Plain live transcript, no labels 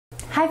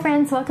Hi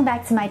friends, welcome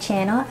back to my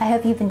channel. I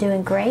hope you've been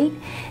doing great.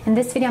 In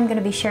this video I'm going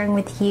to be sharing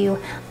with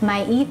you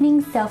my evening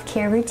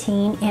self-care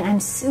routine, and I'm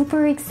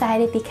super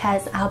excited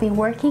because I'll be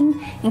working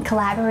and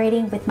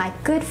collaborating with my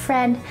good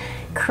friend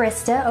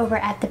Krista over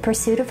at The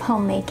Pursuit of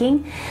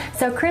Homemaking.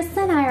 So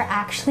Krista and I are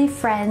actually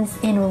friends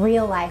in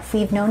real life.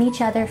 We've known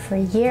each other for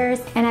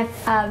years, and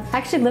I've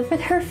actually lived with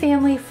her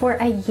family for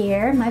a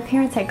year. My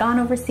parents had gone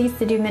overseas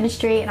to do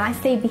ministry and I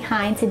stayed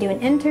behind to do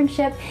an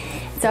internship.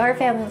 So our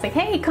family was like,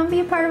 hey, come be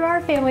a part of our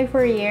family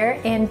for a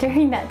year. And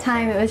during that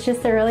time, it was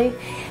just a really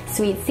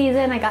sweet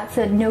season. I got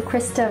to know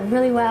Krista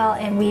really well,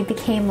 and we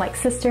became like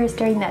sisters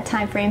during that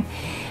time frame.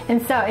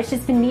 And so it's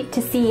just been neat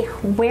to see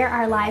where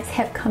our lives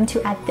have come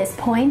to at this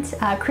point.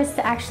 Krista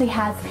actually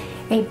has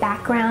a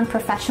background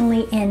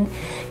professionally in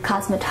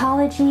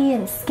cosmetology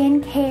and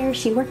skincare.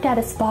 She worked at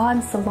a spa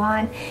and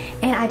salon,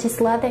 and I just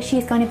love that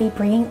she's going to be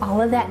bringing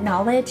all of that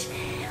knowledge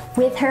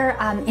with her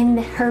in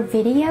her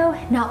video.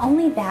 Not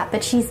only that,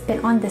 but she's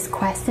been on this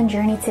quest and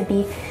journey to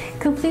be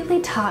completely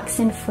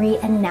toxin free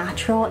and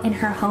natural in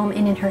her home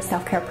and in her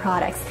self-care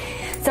products.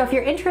 So if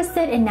you're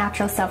interested in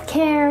natural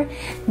self-care,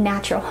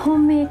 natural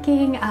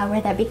homemaking,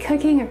 whether that be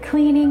cooking or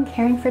cleaning,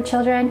 caring for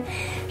children,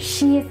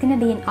 she is going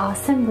to be an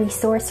awesome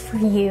resource for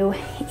you.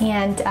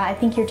 And I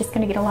think you're just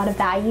going to get a lot of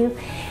value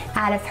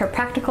out of her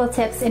practical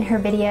tips in her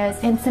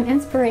videos and some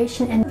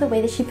inspiration in the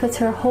way that she puts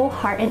her whole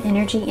heart and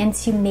energy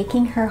into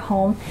making her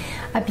home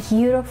a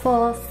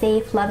beautiful,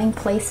 safe, loving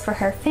place for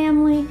her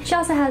family. She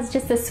also has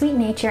just a sweet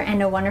nature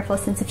and a wonderful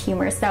sense of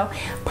humor. So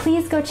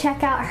please go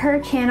check out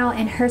her channel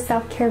and her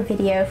self-care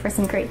video for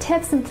some great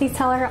tips, and please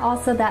tell her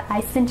also that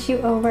I sent you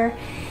over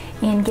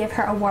and give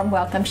her a warm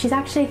welcome. She's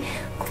actually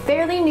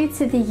fairly new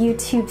to the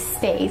YouTube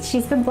space.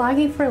 She's been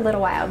blogging for a little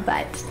while,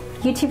 but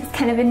YouTube is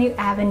kind of a new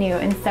avenue,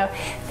 and so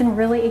it's been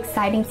really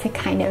exciting to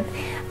kind of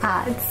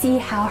see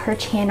how her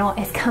channel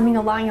is coming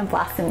along and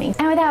blossoming.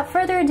 And without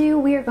further ado,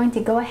 we are going to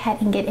go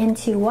ahead and get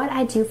into what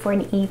I do for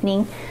an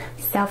evening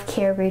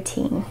self-care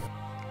routine.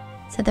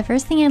 So the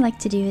first thing I like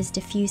to do is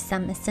diffuse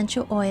some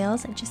essential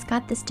oils. I just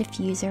got this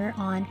diffuser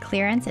on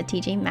clearance at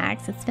TJ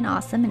Maxx. It's been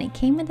awesome, and it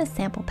came with a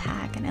sample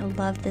pack, and I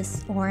love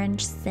this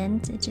orange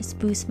scent. It just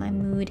boosts my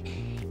mood,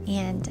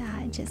 and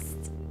it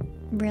just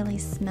really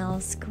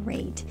smells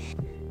great.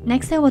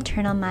 Next, I will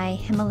turn on my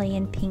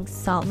Himalayan pink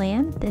salt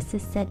lamp. This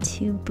is said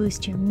to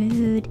boost your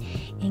mood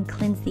and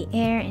cleanse the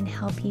air and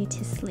help you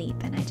to sleep.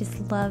 And I just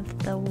love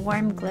the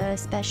warm glow,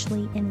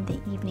 especially in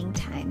the evening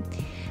time.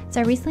 So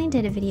I recently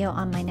did a video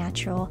on my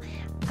natural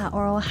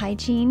oral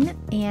hygiene,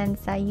 and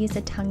so I used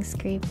a tongue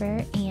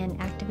scraper and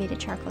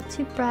activated charcoal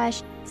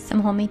toothbrush, some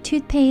homemade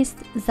toothpaste,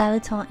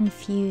 xylitol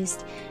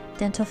infused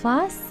dental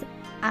floss.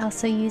 I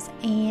also use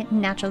a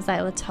natural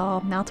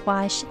xylitol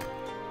mouthwash,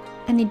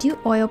 and I do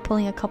oil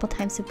pulling a couple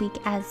times a week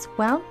as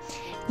well.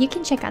 You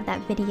can check out that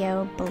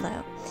video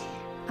below.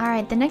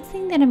 Alright, the next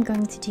thing that I'm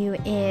going to do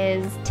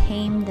is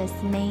tame this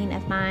mane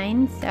of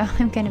mine. So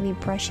I'm going to be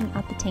brushing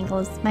out the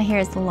tangles. My hair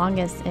is the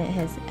longest it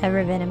has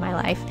ever been in my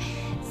life.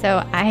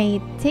 So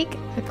I take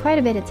quite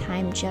a bit of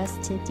time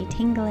just to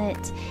detangle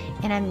it.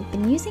 And I've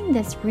been using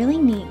this really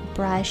neat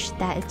brush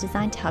that is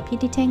designed to help you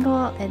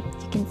detangle.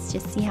 You can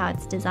just see how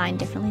it's designed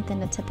differently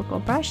than a typical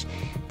brush.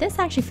 This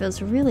actually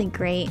feels really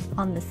great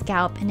on the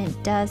scalp, and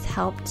it does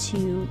help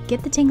to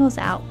get the tangles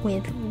out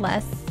with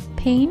less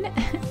pain.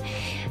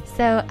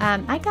 So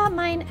I got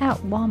mine at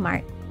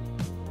Walmart.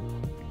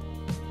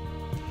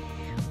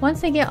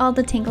 Once I get all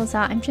the tangles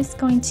out, I'm just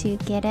going to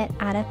get it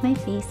out of my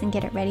face and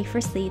get it ready for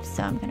sleep.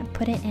 So I'm going to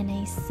put it in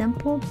a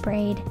simple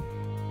braid.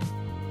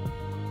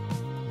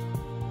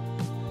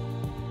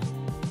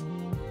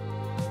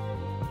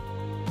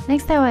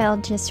 Next, I will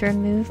just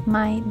remove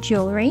my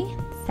jewelry,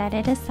 set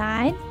it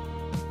aside.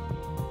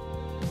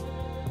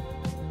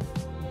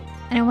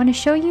 And I want to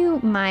show you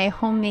my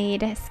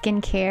homemade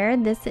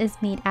skincare. This is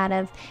made out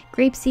of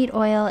grapeseed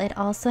oil. It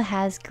also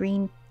has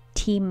green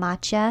tea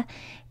matcha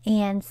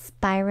and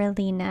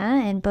spirulina,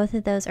 and both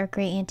of those are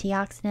great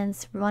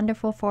antioxidants,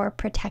 wonderful for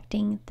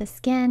protecting the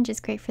skin,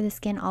 just great for the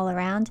skin all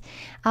around.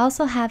 I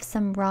also have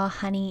some raw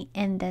honey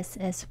in this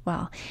as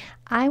well.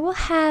 I will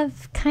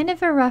have kind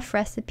of a rough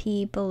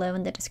recipe below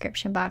in the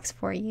description box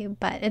for you,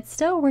 but it's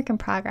still a work in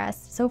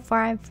progress. So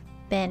far I've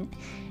been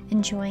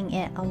enjoying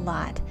it a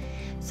lot.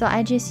 So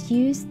I just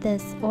use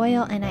this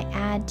oil and I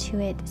add to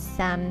it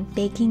some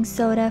baking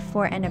soda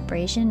for an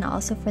abrasion,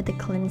 also for the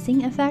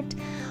cleansing effect.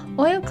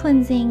 Oil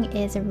cleansing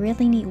is a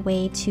really neat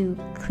way to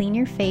clean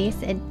your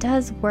face. It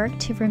does work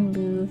to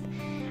remove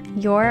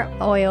your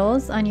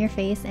oils on your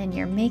face and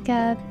your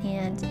makeup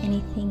and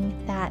anything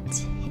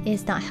that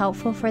is not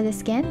helpful for the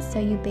skin. So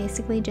you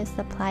basically just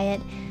apply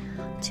it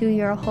to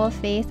your whole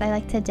face. I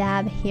like to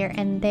dab here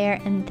and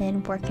there and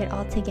then work it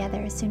all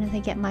together as soon as I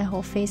get my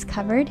whole face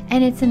covered.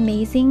 And it's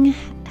amazing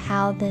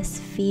how this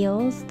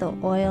feels, the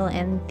oil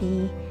and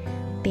the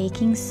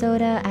baking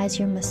soda, as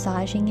you're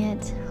massaging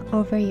it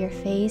over your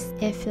face.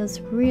 It feels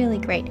really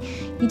great.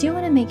 You do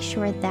want to make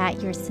sure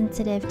that you're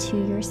sensitive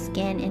to your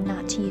skin and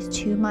not to use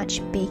too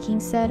much baking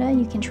soda.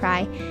 You can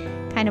try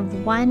kind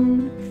of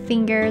 1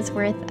 finger's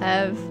worth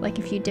of, like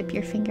if you dip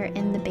your finger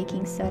in the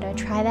baking soda,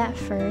 try that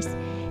first.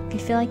 If you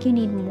feel like you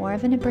need more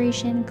of an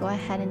abrasion, go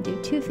ahead and do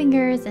 2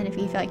 fingers, and if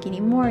you feel like you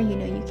need more, you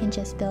know, you can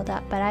just build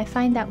up. But I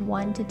find that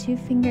 1 to 2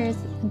 fingers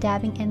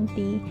dabbing in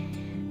the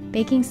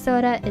baking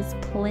soda is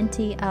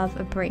plenty of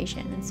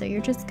abrasion, and so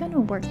you're just going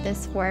to work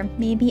this for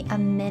maybe a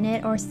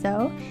minute or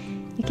so.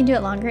 You can do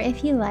it longer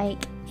if you like,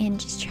 and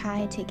just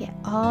try to get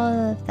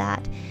all of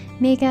that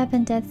makeup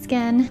and dead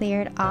skin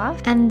cleared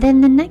off. And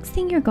then the next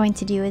thing you're going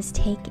to do is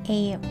take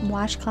a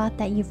washcloth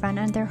that you've run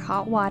under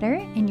hot water,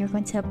 and you're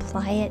going to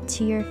apply it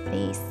to your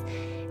face,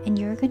 and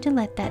you're going to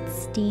let that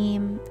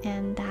steam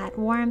and that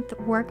warmth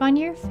work on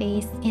your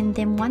face. And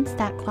then once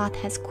that cloth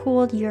has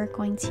cooled, you're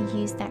going to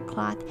use that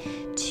cloth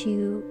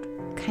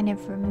to kind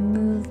of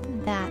remove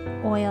that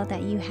oil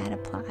that you had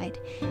applied.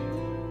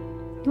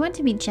 You want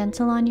to be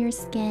gentle on your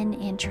skin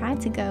and try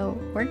to go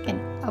work in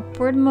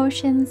upward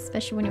motions,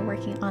 especially when you're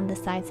working on the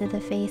sides of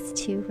the face,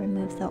 to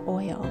remove the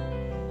oil.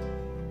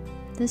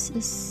 This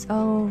is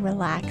so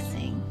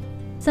relaxing.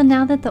 So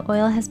now that the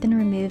oil has been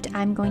removed,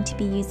 I'm going to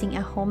be using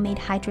a homemade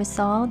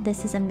hydrosol.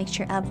 This is a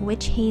mixture of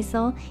witch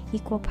hazel,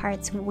 equal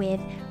parts with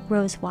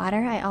rose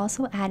water. I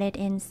also added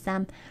in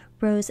some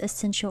rose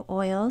essential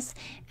oils,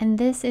 and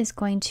this is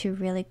going to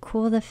really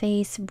cool the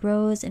face.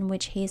 Rose and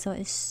witch hazel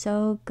is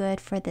so good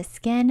for the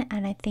skin,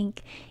 and I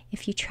think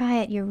if you try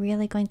it, you're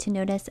really going to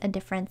notice a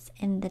difference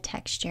in the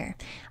texture.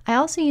 I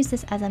also use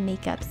this as a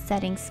makeup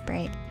setting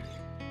spray.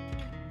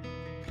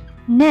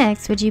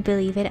 Next, would you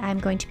believe it, I'm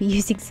going to be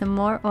using some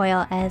more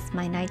oil as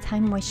my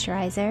nighttime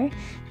moisturizer.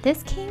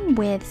 This came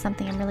with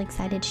something I'm really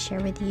excited to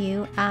share with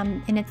you,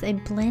 and it's a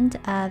blend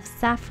of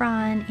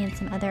saffron and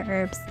some other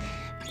herbs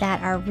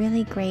that are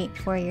really great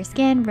for your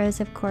skin. Rose,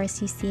 of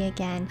course, you see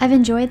again. I've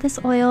enjoyed this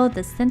oil.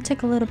 The scent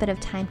took a little bit of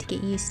time to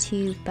get used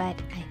to, but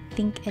I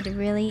think it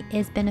really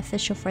is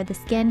beneficial for the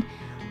skin.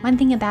 One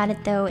thing about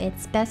it though,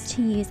 it's best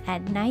to use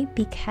at night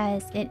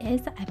because it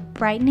is a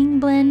brightening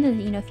blend,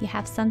 you know, if you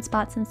have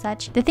sunspots and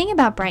such. The thing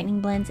about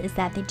brightening blends is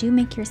that they do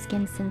make your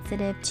skin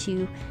sensitive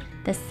to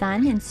the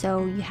sun, and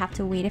so you have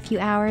to wait a few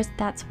hours.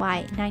 That's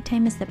why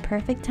nighttime is the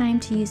perfect time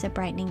to use a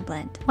brightening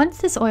blend. Once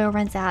this oil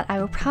runs out, I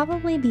will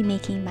probably be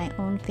making my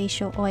own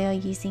facial oil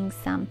using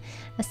some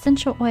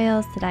essential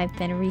oils that I've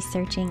been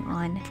researching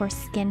on for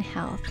skin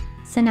health.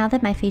 So now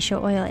that my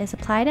facial oil is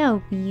applied,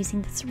 I'll be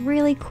using this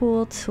really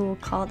cool tool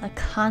called a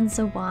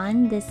Kanza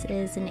wand. This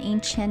is an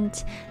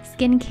ancient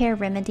skincare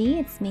remedy.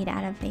 It's made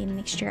out of a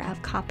mixture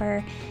of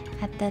copper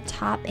at the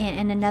top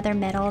and another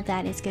metal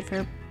that is good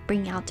for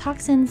bringing out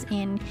toxins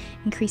and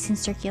increasing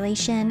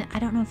circulation. I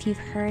don't know if you've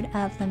heard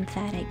of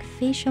lymphatic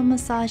facial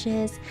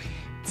massages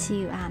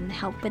to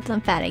help with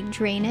lymphatic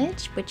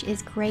drainage, which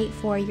is great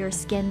for your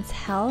skin's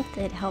health.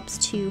 It helps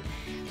to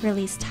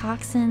release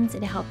toxins.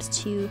 It helps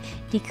to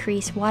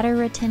decrease water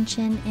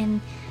retention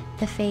in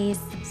the face.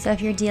 So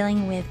if you're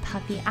dealing with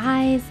puffy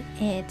eyes,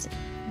 it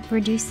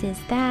reduces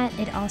that.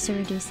 It also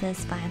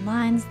reduces fine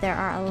lines. There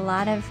are a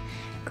lot of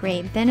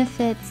great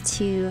benefits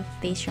to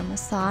facial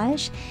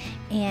massage,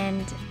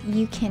 and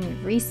you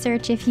can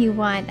research if you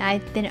want.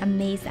 I've been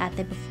amazed at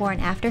the before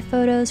and after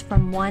photos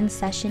from one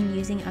session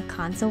using a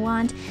Kanza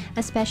wand,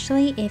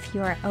 especially if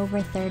you're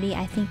over 30.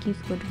 I think you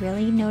would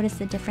really notice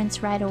the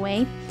difference right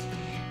away.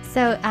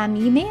 So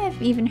you may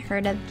have even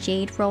heard of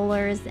jade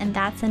rollers, and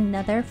that's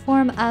another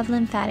form of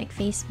lymphatic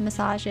face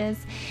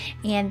massages,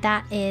 and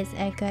that is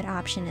a good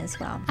option as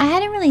well. I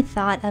hadn't really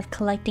thought of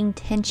collecting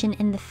tension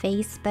in the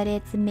face, but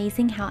it's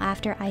amazing how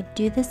after I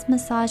do this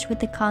massage with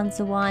the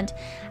Kanza wand,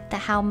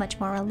 how much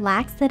more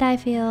relaxed that I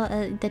feel.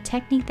 The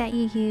technique that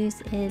you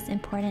use is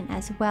important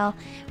as well,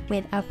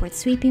 with upward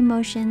sweeping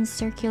motions,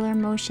 circular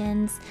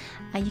motions.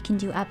 You can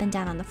do up and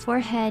down on the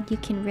forehead. You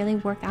can really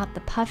work out the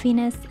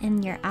puffiness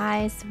in your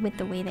eyes with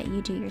the way that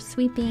you do your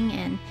sweeping,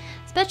 and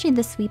especially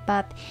the sweep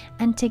up,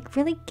 and to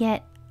really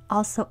get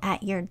also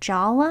at your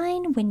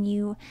jawline. When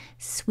you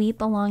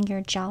sweep along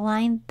your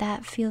jawline,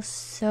 that feels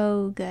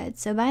so good.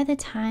 So by the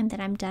time that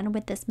I'm done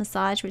with this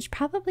massage, which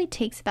probably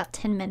takes about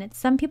 10 minutes,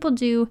 some people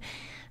do,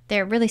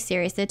 they're really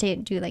serious, they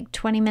do like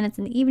 20 minutes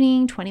in the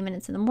evening, 20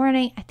 minutes in the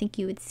morning. I think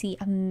you would see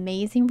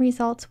amazing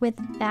results with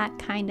that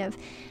kind of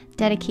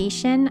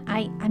dedication.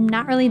 I'm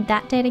not really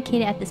that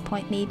dedicated at this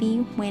point. Maybe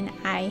when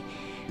I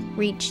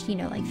reach, you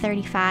know, like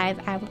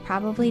 35, I would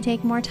probably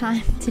take more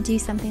time to do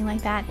something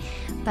like that.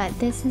 But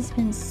this has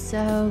been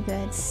so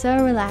good,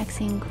 so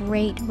relaxing,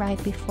 great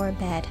right before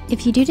bed.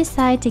 If you do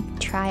decide to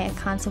try a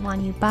Kanza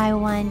wand, you buy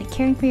one.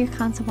 Caring for your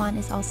Kanza wand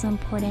is also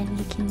important.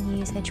 You can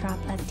use a drop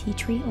of tea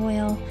tree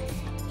oil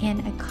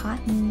and a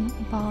cotton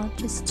ball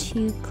just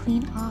to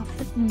clean off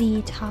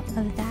the top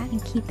of that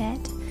and keep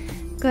it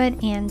good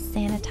and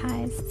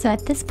sanitized. So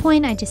at this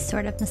point, I just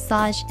sort of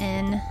massage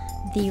in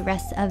the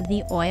rest of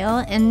the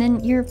oil, and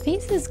then your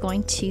face is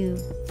going to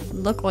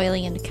look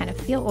oily and kind of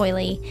feel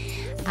oily,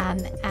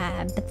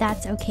 but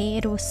that's okay.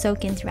 It will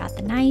soak in throughout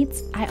the night.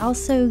 I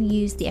also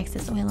use the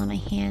excess oil on my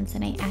hands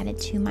and I add it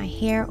to my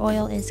hair.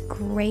 Oil is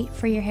great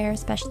for your hair,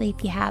 especially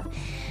if you have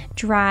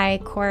dry,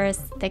 coarse,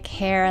 thick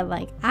hair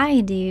like I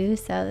do,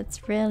 so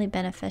it's really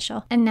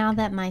beneficial. And now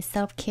that my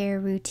self-care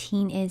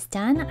routine is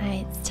done,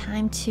 it's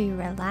time to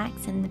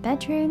relax in the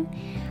bedroom.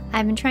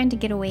 I've been trying to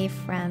get away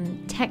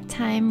from tech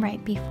time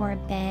right before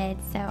bed,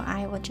 so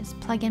I will just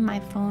plug in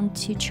my phone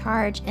to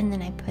charge and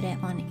then I put it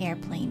on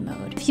airplane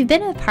mode. If you've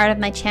been a part of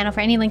my channel for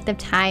any length of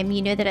time,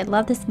 you know that I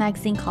love this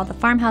magazine called The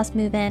Farmhouse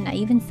Move-In. I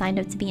even signed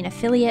up to be an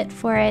affiliate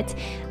for it.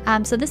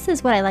 So this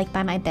is what I like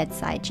by my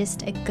bedside,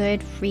 just a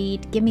good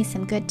read, give me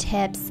some good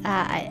tips.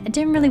 I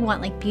didn't really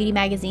want like beauty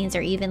magazines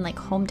or even like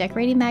home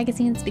decorating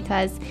magazines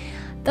because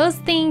those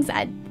things,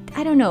 I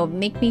don't know,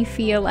 make me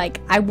feel like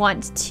I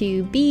want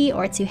to be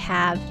or to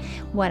have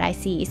what I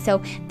see.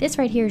 So this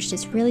right here is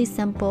just really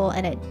simple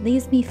and it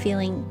leaves me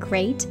feeling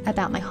great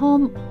about my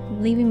home,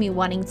 leaving me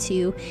wanting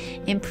to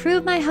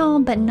improve my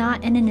home, but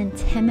not in an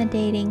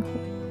intimidating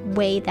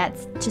way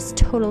that's just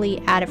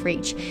totally out of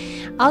reach.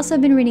 Also,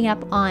 I've been reading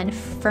up on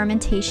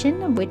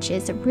fermentation, which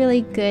is a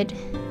really good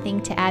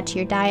thing to add to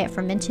your diet.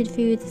 Fermented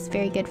foods is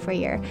very good for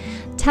your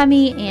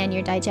tummy and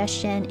your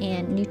digestion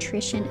and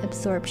nutrition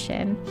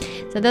absorption.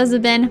 So those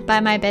have been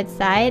by my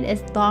bedside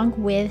along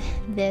with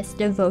this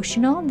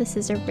devotional. This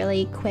is a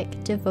really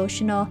quick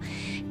devotional.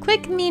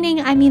 Quick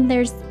meaning, I mean,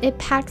 it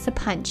packs a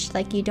punch.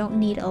 Like you don't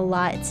need a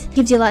lot.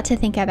 Gives you a lot to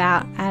think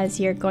about as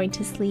you're going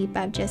to sleep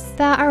of just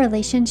our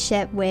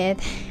relationship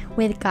with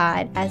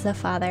God as a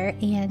father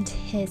and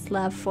his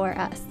love for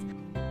us.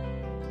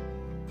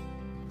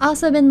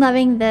 Also been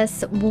loving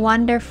this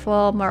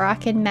wonderful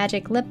Moroccan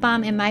Magic lip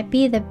balm. It might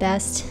be the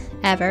best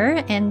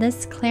ever, and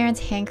this Clarins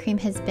hand cream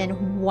has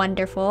been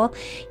wonderful.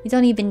 You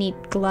don't even need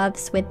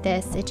gloves with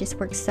this, it just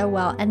works so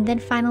well. And then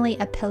finally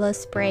a pillow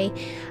spray.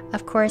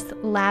 Of course,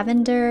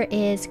 lavender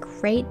is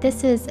great.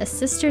 This is a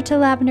sister to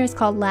lavender, it's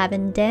called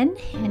Lavandin,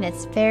 and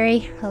it's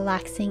very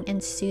relaxing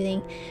and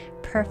soothing.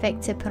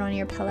 Perfect to put on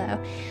your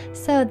pillow.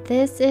 So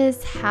this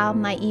is how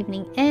my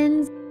evening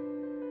ends.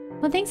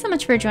 Well, thanks so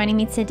much for joining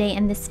me today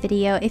in this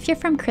video. If you're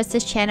from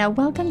Krista's channel,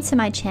 welcome to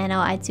my channel.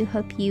 I do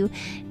hope you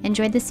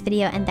enjoyed this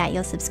video and that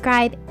you'll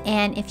subscribe.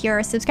 And if you're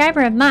a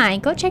subscriber of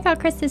mine, go check out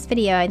Krista's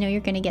video. I know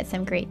you're going to get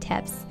some great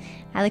tips.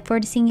 I look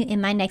forward to seeing you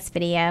in my next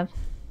video.